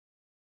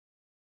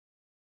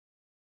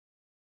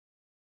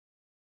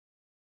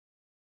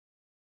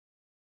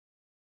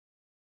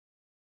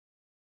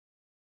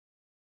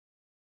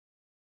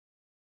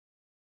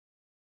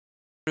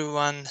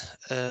everyone,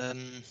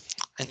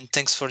 and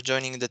thanks for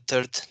joining the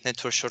third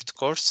network short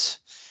course.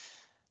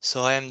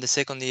 So I am the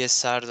second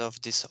ESR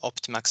of this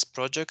OptiMACS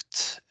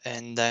project,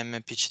 and I'm a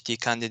PhD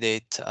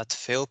candidate at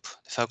FEUP,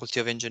 the Faculty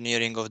of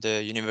Engineering of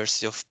the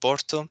University of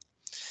Porto,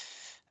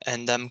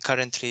 and I'm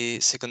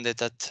currently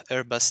seconded at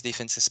Airbus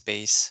Defence and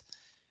Space.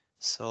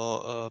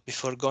 So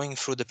before going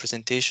through the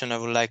presentation, I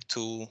would like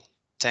to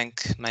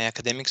thank my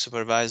academic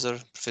supervisor,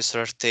 Professor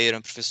Arteiro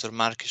and Professor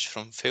Marques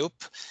from FEUP,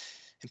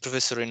 and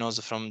Professor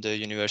Reynoso from the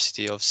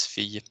University of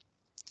Seville.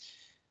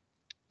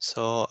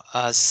 So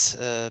as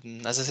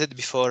I said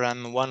before,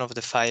 I'm one of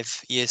the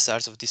 5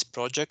 ESRs of this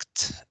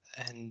project,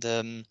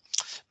 and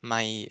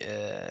my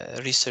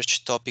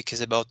research topic is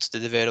about the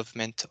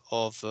development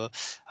of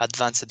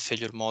advanced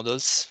failure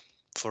models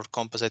for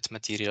composite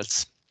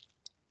materials.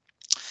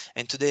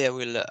 And today I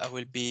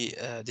will be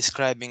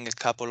describing a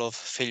couple of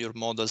failure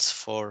models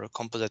for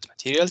composite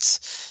materials.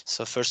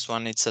 So first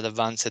one, it's an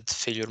advanced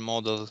failure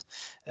model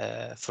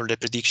for the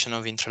prediction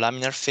of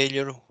intralaminar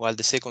failure, while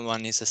the second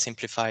one is a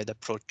simplified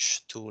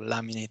approach to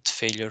laminate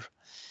failure.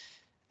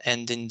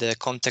 And in the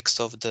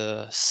context of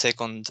the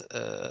second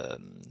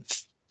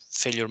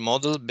failure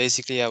model,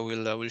 basically I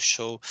will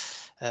show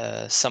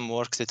some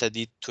work that I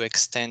did to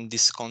extend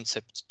this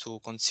concept to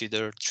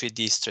consider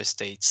 3D stress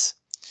states.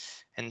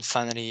 And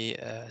finally,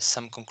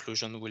 some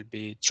conclusion will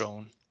be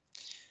drawn.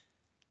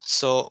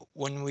 So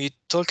when we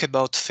talk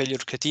about failure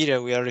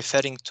criteria, we are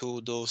referring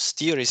to those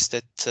theories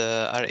that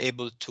are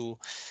able to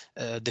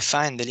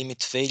define the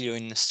limit value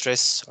in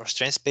stress or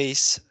strain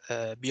space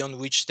beyond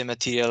which the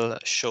material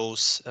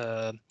shows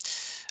a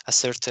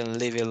certain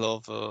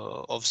level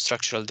of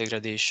structural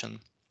degradation.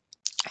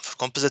 For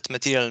composite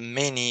material,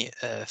 many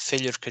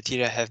failure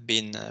criteria have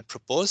been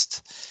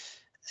proposed,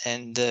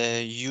 and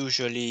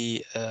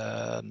usually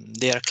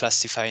they are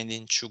classified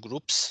in 2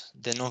 groups.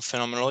 The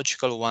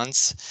non-phenomenological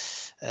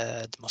ones,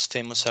 the most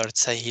famous are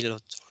Tsai-Hill or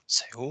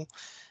Tsai-Hu.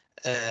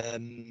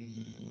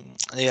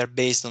 They are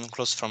based on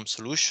closed form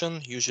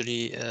solution,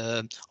 usually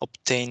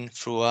obtained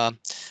through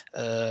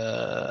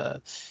a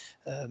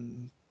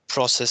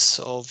process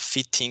of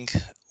fitting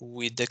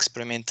with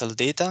experimental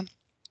data.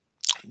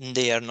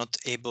 They are not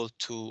able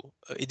to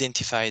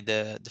identify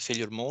the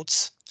failure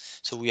modes,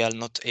 so we are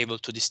not able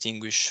to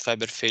distinguish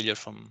fiber failure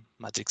from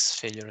matrix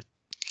failure.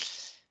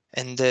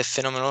 And the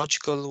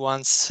phenomenological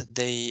ones,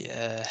 they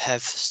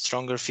have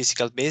stronger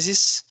physical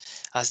basis,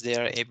 as they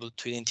are able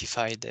to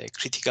identify the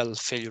critical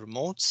failure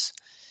modes.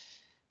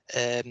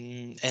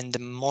 And the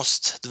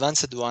most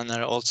advanced one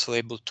are also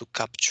able to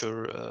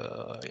capture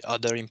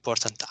other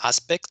important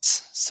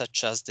aspects,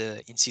 such as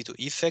the in situ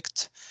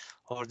effect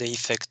or the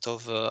effect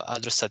of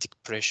hydrostatic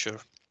pressure.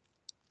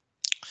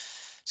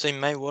 So in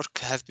my work,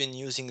 I have been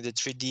using the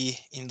 3D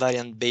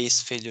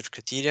invariant-based failure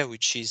criteria,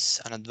 which is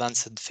an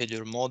advanced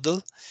failure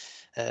model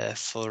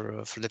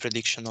for the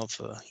prediction of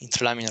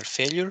intralaminar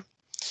failure.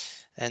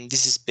 And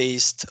this is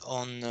based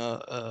on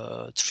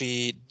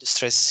 3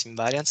 stress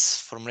invariants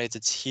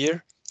formulated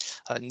here.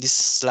 In this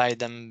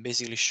slide, I'm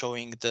basically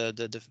showing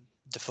the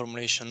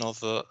formulation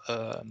of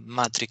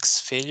matrix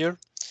failure.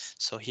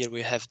 So here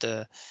we have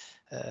the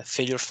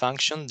failure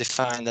function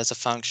defined as a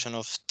function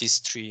of these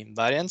 3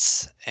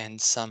 invariants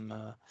and some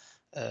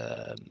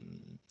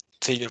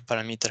failure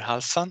parameter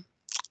alpha.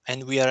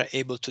 And we are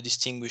able to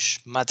distinguish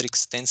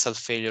matrix tensile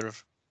failure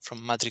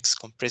from matrix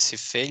compressive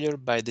failure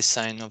by the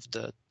sign of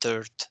the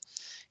 3rd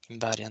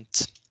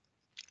invariant.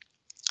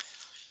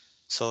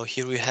 So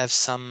here we have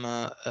some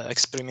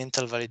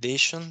experimental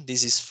validation.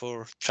 This is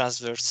for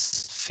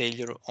transverse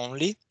failure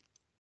only.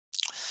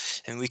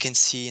 And we can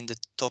see in the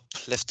top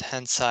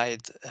left-hand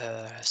side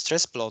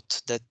stress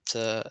plot that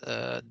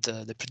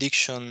the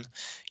prediction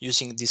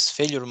using this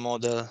failure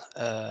model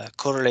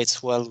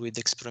correlates well with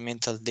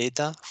experimental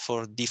data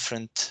for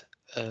different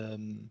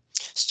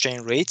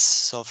strain rates.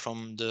 So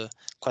from the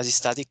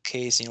quasi-static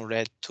case in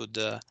red to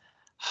the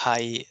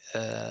high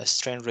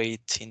strain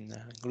rate in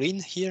green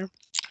here.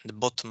 The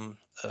bottom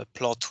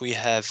plot we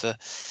have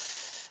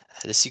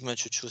the sigma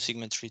 22,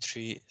 sigma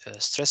 33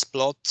 stress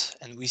plot,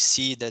 and we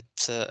see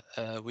that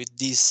with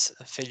this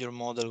failure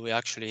model we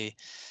actually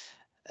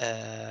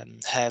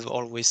have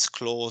always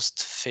closed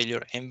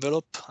failure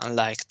envelope,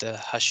 unlike the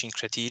hashing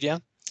criteria.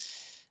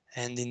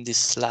 And in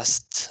this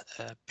last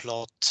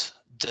plot,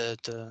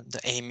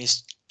 the aim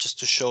is just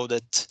to show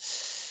that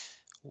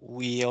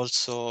we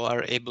also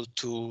are able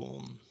to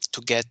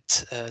get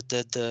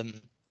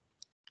the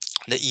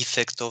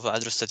effect of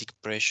hydrostatic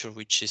pressure,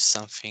 which is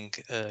something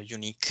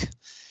unique.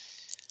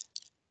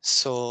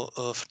 So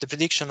for the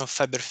prediction of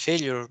fiber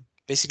failure,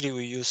 basically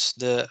we use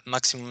the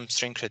maximum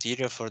strain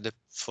criteria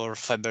for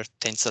fiber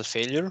tensile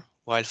failure,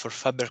 while for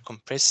fiber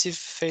compressive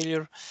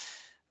failure,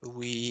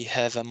 we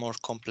have a more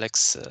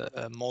complex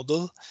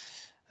model.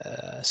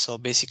 So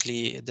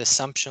basically the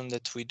assumption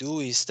that we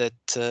do is that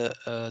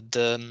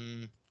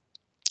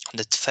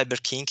that fiber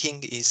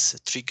kinking is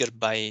triggered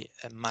by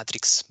a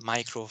matrix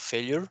micro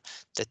failure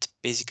that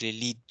basically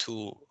lead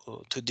to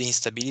the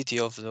instability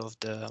of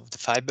the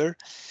fiber,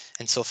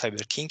 and so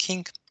fiber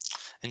kinking.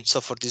 And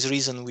so for this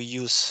reason, we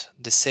use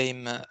the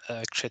same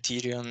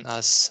criterion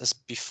as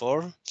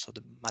before, so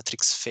the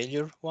matrix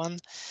failure one,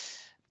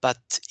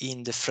 but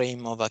in the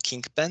frame of a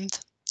kink band,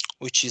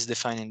 which is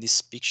defined in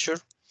this picture,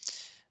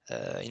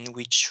 in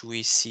which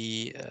we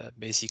see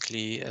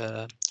basically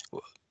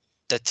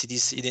that it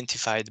is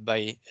identified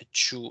by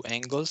two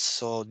angles,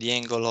 so the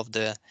angle of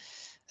the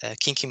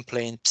kinking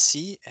plane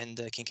psi and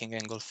the kinking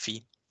angle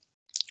phi.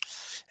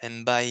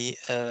 And by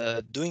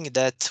doing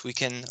that, we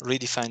can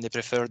redefine the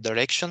preferred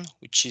direction,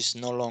 which is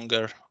no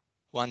longer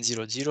 1,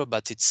 0, 0,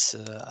 but it's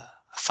a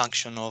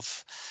function of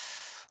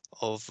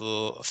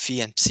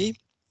phi and psi.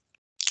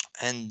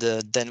 And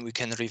then we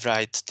can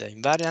rewrite the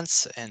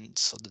invariants, and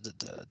so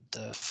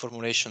the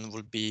formulation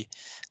will be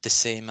the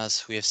same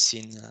as we have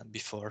seen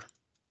before.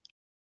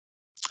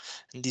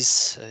 And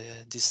this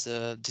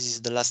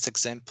is the last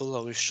example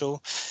I will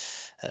show.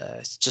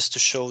 It's just to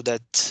show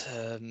that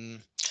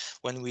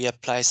when we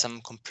apply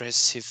some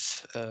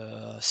compressive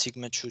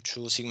sigma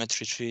 2 sigma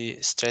 3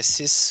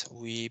 stresses,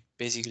 we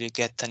basically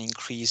get an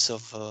increase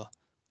of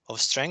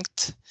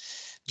strength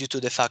due to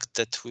the fact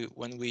that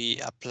when we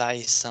apply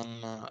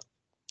some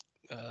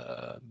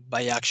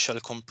biaxial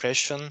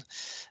compression,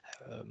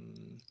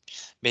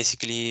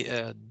 basically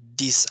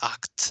this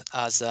acts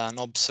as an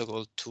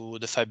obstacle to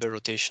the fiber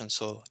rotation,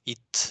 so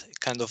it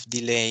kind of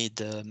delayed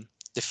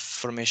the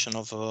formation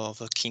of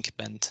a kink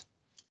band.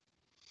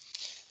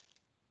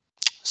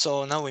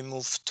 So now we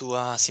move to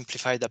a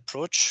simplified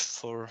approach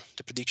for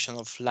the prediction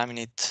of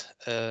laminate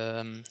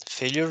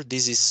failure.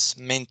 This is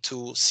meant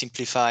to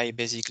simplify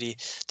basically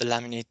the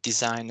laminate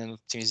design and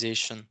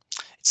optimization.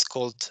 It's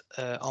called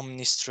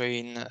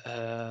omni-strain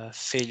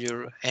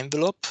failure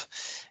envelope,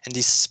 and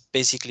this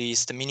basically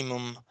is the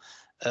minimum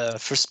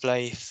first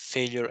ply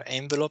failure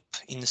envelope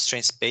in the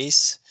strain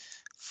space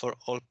for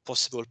all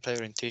possible ply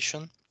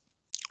orientation.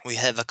 We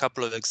have a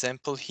couple of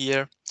examples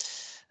here.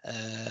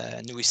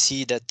 And we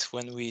see that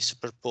when we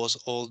superpose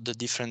all the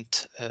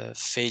different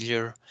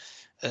failure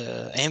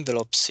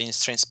envelopes in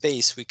strain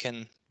space, we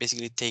can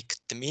basically take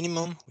the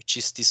minimum, which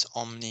is this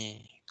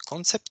omni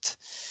concept.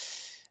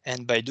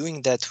 And by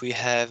doing that, we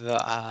have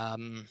a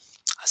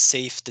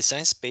safe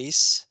design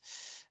space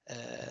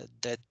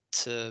that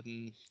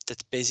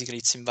basically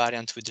it's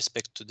invariant with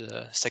respect to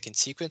the second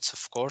sequence,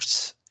 of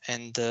course,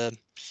 and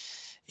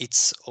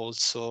it's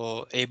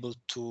also able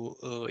to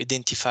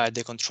identify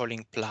the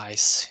controlling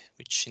plies,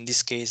 which in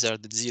this case are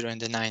the 0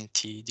 and the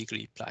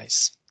 90-degree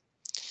plies.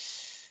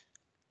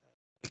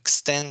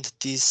 Extend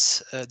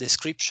this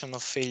description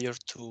of failure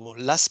to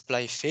last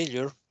ply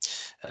failure.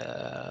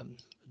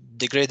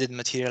 Degraded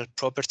material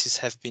properties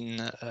have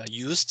been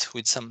used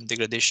with some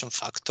degradation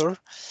factor.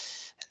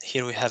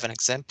 Here we have an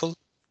example,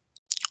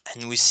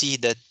 and we see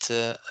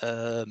that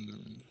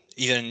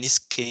even in this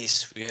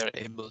case we are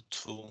able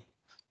to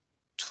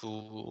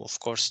of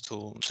course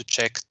to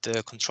check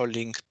the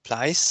controlling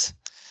plies,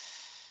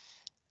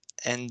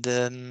 and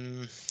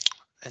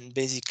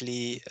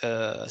basically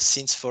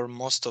since for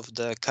most of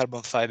the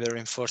carbon fiber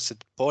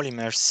reinforced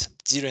polymers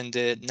 0 and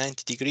the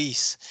 90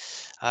 degrees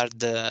are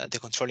the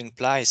controlling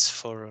plies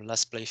for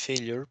last ply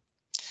failure,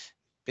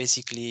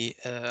 basically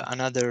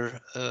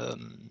another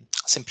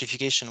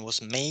simplification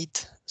was made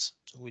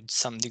with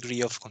some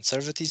degree of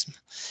conservatism,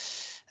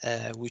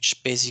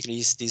 which basically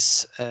is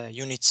this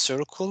unit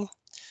circle,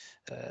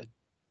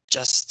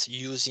 just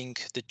using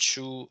the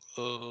two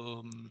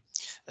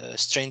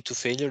strain to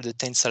failure, the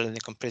tensile and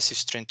the compressive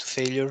strain to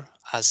failure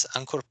as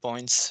anchor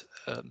points.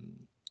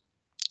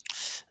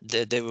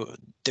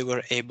 They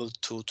were able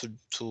to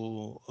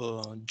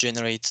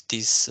generate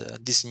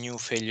this new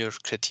failure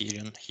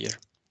criterion here.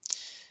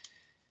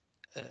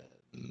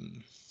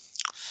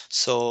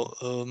 So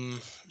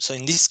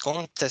in this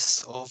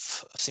context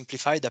of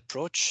simplified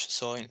approach,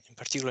 so in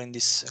particular in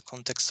this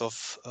context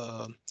of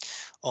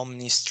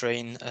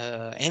omni-strain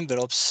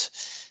envelopes,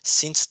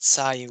 since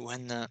Tsai,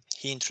 when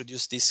he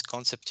introduced this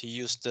concept, he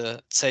used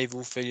the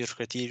Tsai-Wu failure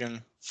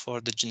criterion for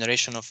the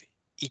generation of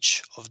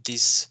each of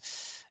these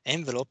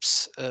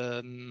envelopes.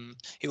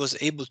 He was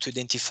able to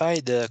identify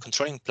the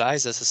controlling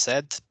plies, as I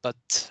said,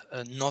 but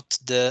not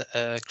the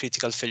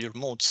critical failure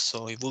modes.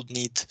 So he would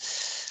need,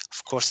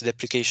 of course, the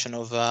application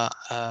of a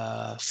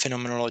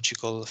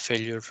phenomenological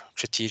failure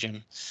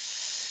criterion.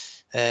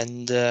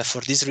 And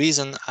for this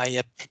reason,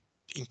 I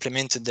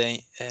implemented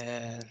the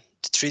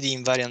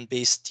 3D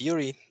invariant-based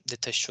theory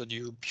that I showed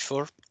you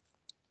before.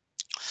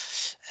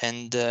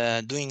 And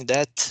doing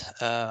that,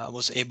 I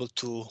was able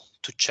to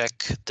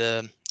check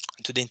to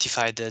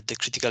identify the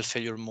critical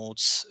failure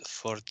modes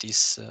for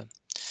this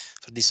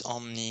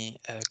omni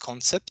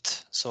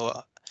concept.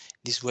 So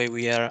this way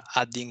we are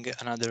adding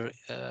another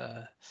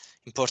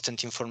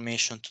important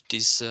information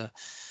to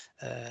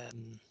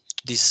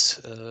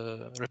this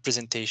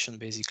representation.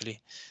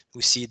 Basically,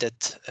 we see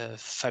that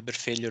fiber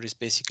failure is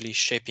basically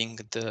shaping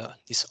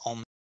this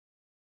omni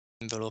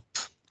envelope.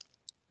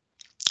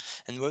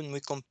 And when we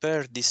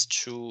compare these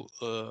two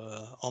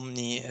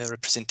omni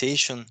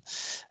representation,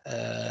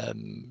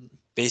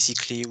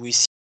 basically we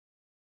see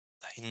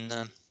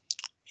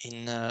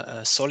in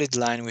a solid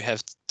line, we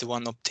have the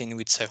one obtained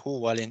with Saihu,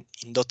 while in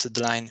dotted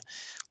line,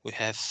 we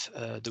have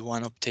the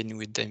one obtained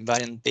with the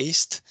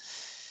invariant-based.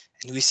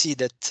 And we see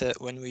that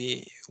when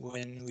we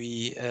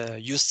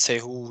use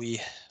Saihu, we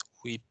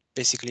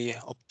basically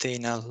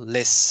obtain a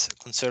less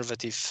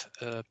conservative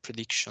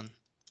prediction.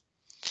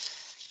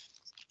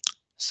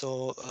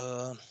 So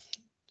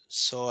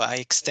so I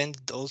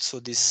extended also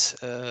this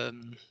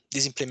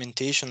this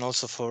implementation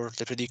also for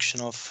the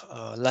prediction of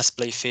last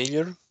play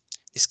failure.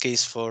 This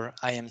case for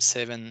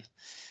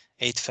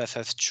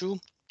IM78552.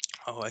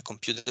 I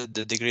computed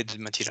the degraded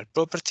material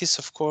properties,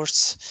 of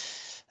course,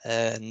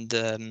 and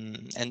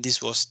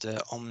this was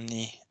the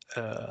omni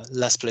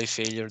last play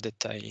failure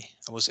that I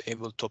was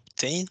able to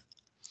obtain.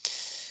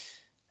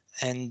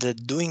 And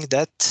doing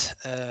that,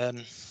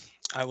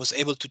 I was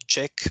able to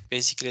check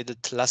basically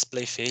that last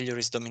play failure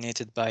is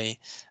dominated by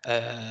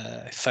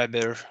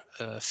fiber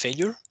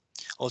failure,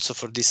 also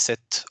for this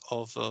set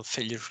of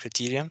failure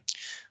criteria,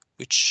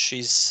 which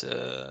is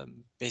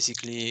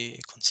basically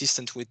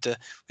consistent with the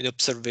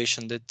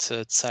observation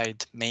that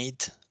Zeit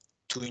made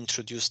to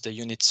introduce the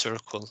unit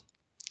circle.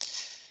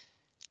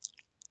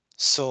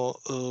 So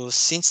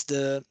since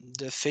the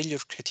failure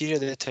criteria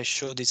that I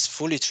showed is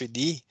fully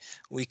 3D,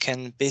 we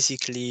can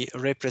basically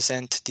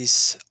represent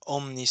this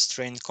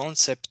omni-strain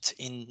concept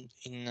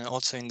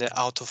also in the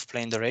out of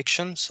plane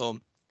direction. So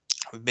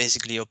we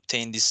basically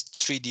obtain this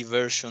 3D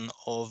version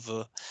of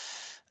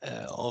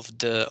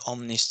the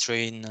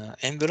omni-strain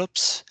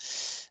envelopes.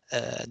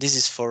 This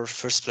is for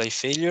first play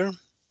failure.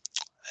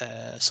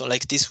 So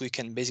like this, we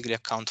can basically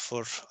account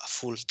for a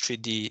full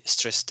 3D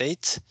stress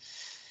state.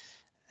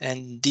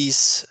 And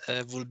this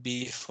will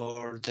be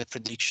for the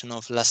prediction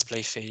of last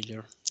play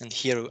failure. And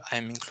here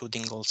I'm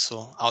including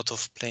also out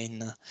of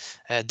plane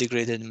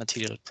degraded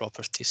material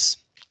properties.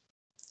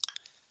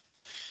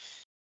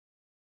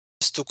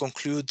 Just to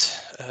conclude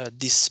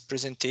this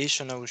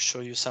presentation, I will show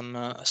you some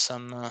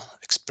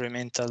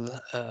experimental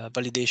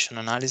validation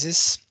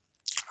analysis.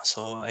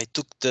 So I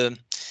took the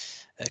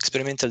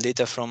experimental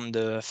data from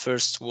the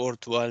first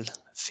worldwide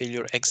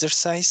failure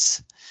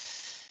exercise,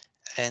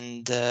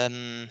 and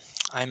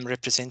I'm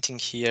representing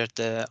here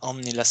the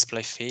omni last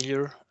play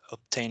failure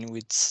obtained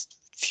with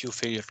few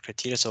failure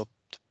criteria. So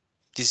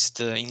this is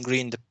in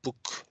green the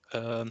book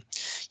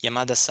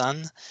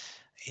Yamada-san,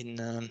 in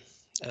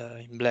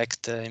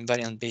black the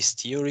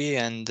invariant-based theory,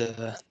 and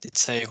the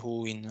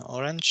Saihu in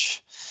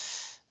orange.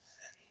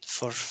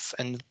 For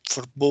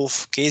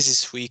both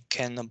cases, we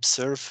can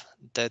observe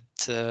that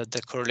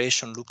the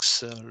correlation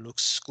looks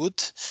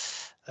good,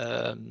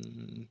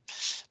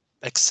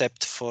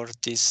 except for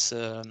this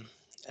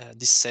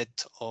this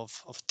set of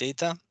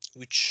data,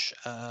 which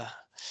are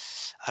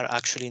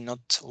actually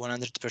not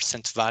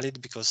 100%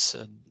 valid, because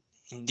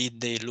indeed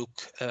they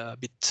look a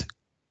bit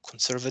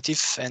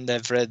conservative, and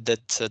I've read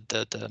that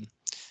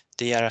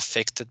they are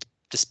affected.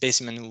 The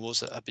specimen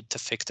was a bit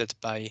affected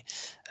by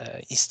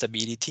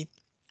instability,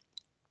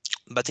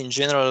 but in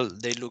general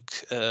they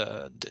look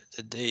a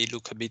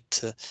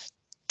bit.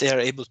 They are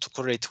able to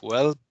correlate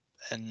well,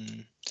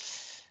 and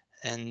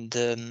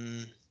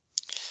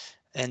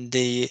they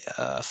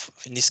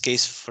in this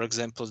case, for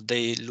example,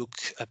 they look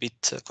a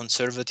bit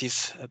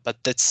conservative,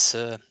 but that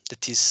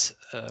is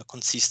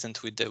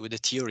consistent with the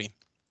theory.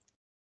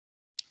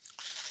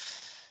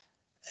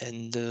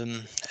 And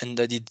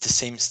I did the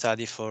same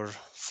study for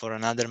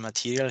another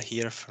material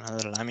here, for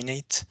another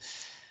laminate.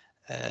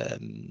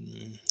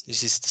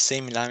 This is the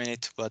same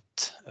laminate, but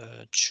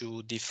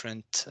two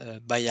different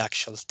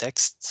biaxial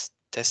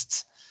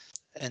tests.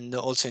 And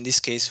also in this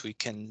case, we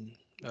can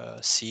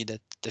see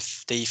that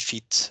they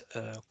fit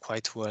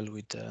quite well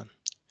with the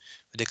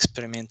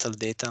experimental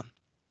data.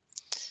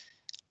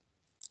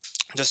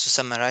 Just to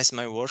summarize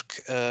my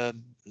work,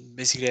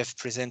 basically I've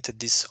presented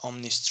this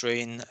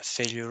omni-strain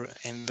failure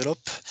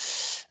envelope,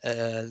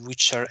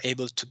 which are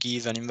able to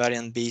give an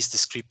invariant-based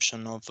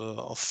description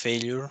of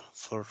failure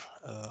for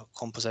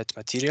composite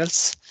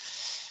materials.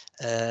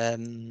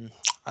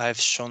 I've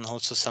shown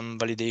also some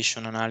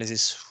validation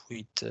analysis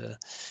with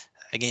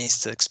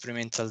against the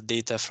experimental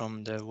data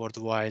from the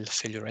worldwide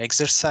failure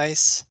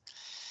exercise.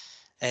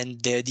 And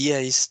the idea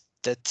is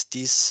that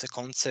this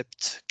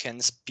concept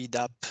can speed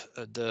up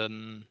the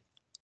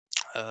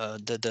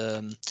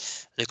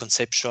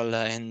conceptual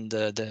and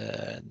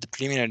the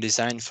preliminary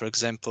design. For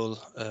example,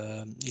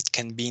 it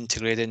can be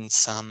integrated in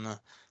some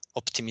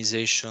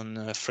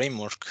optimization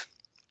framework.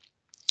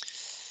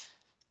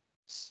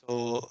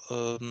 So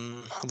I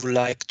would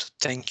like to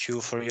thank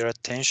you for your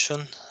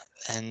attention,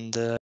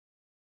 and